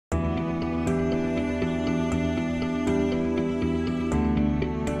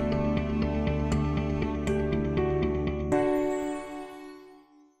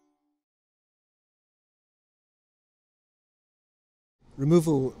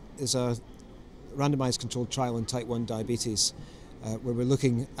Removal is a randomized controlled trial in type 1 diabetes where we're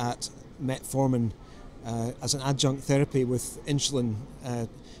looking at metformin as an adjunct therapy with insulin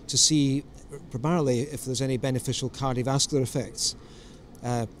to see primarily if there's any beneficial cardiovascular effects.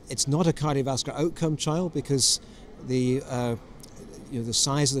 It's not a cardiovascular outcome trial because the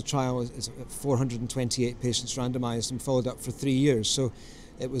size of the trial is 428 patients randomized and followed up for 3 years. So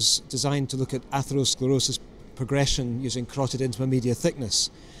it was designed to look at atherosclerosis progression using carotid intima media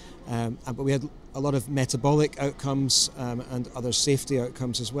thickness. But we had a lot of metabolic outcomes and other safety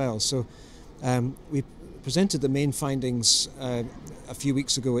outcomes as well. So we presented the main findings a few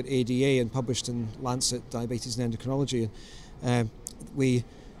weeks ago at ADA and published in Lancet Diabetes and Endocrinology. We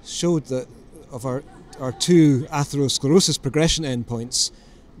showed that of our two atherosclerosis progression endpoints,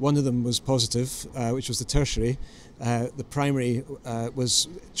 one of them was positive, which was the tertiary. The primary was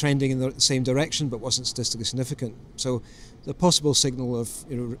trending in the same direction but wasn't statistically significant. So the possible signal of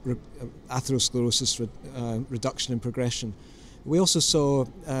atherosclerosis reduction in progression. We also saw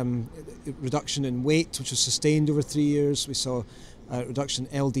reduction in weight, which was sustained over 3 years. We saw reduction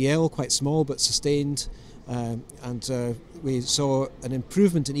in LDL, quite small but sustained, and we saw an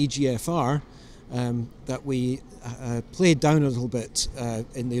improvement in EGFR that we played down a little bit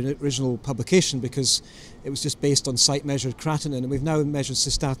in the original publication because it was just based on site-measured creatinine, and we've now measured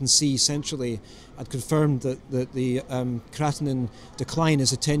cystatin C centrally and confirmed that the creatinine decline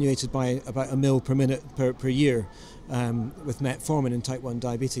is attenuated by about 1 ml per minute per year with metformin in type 1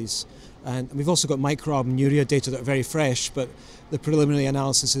 diabetes. And we've also got microalbuminuria data that are very fresh, but the preliminary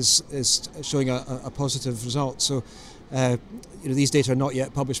analysis is showing a positive result. So these data are not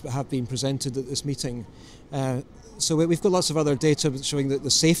yet published but have been presented at this meeting. So we've got lots of other data showing that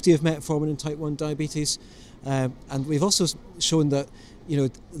the safety of metformin in type 1 diabetes, and we've also shown that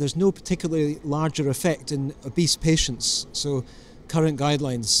there's no particularly larger effect in obese patients. So current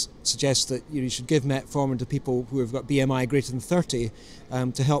guidelines suggest that you should give metformin to people who have got BMI greater than 30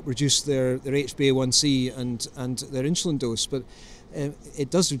 to help reduce their HbA1c and their insulin dose. But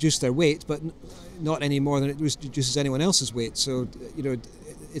it does reduce their weight, but not any more than it reduces anyone else's weight. So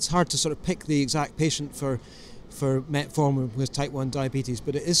it's hard to sort of pick the exact patient for metformin with type 1 diabetes,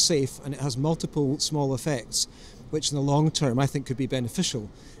 but it is safe and it has multiple small effects, which in the long term I think could be beneficial,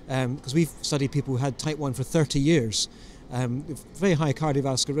 because we've studied people who had type 1 for 30 years, with very high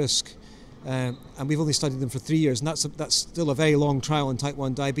cardiovascular risk, and we've only studied them for 3 years, and that's still a very long trial in type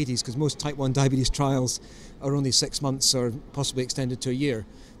 1 diabetes, because most type 1 diabetes trials are only 6 months or possibly extended to a year.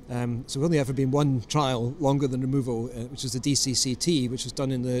 So we've only ever been one trial longer than removal, which is the DCCT, which was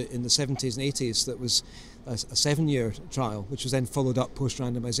done in the 70s and 80s. That was a 7-year trial, which was then followed up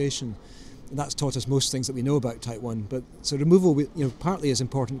post-randomization. And that's taught us most things that we know about type 1. But so removal, partly is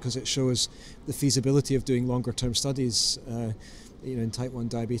important because it shows the feasibility of doing longer-term studies, in type 1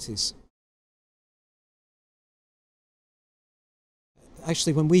 diabetes.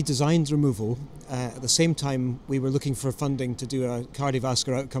 Actually, when we designed removal, at the same time we were looking for funding to do a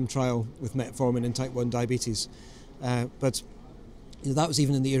cardiovascular outcome trial with metformin in type 1 diabetes. But that was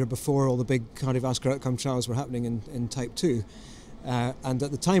even in the era before all the big cardiovascular outcome trials were happening in type 2. And at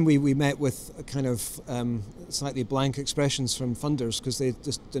the time we met with a kind of slightly blank expressions from funders because they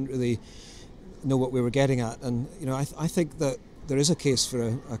just didn't really know what we were getting at. And I think that there is a case for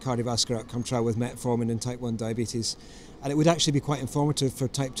a cardiovascular outcome trial with metformin in type 1 diabetes. And it would actually be quite informative for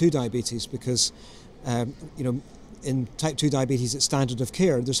type 2 diabetes because, in type 2 diabetes it's standard of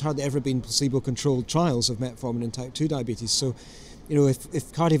care. There's hardly ever been placebo-controlled trials of metformin in type 2 diabetes. So,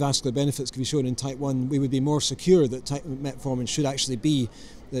 if cardiovascular benefits could be shown in type 1, we would be more secure that metformin should actually be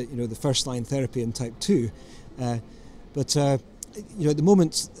the first-line therapy in type 2. But at the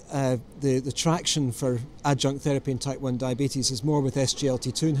moment, the traction for adjunct therapy in type 1 diabetes is more with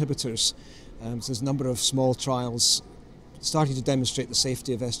SGLT2 inhibitors. So there's a number of small trials starting to demonstrate the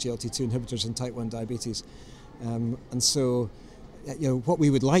safety of SGLT2 inhibitors in type 1 diabetes. And so, what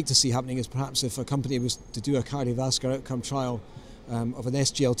we would like to see happening is perhaps if a company was to do a cardiovascular outcome trial of an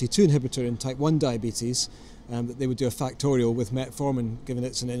SGLT2 inhibitor in type 1 diabetes, that they would do a factorial with metformin, given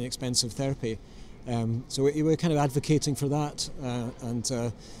it's an inexpensive therapy. So we're kind of advocating for that, and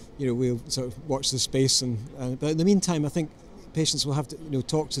we'll sort of watch the space. But in the meantime, I think patients will have to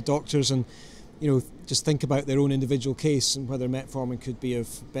talk to doctors and just think about their own individual case and whether metformin could be of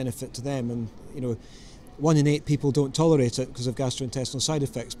benefit to them. And 1 in 8 people don't tolerate it because of gastrointestinal side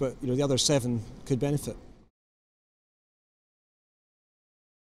effects, but the other 7 could benefit.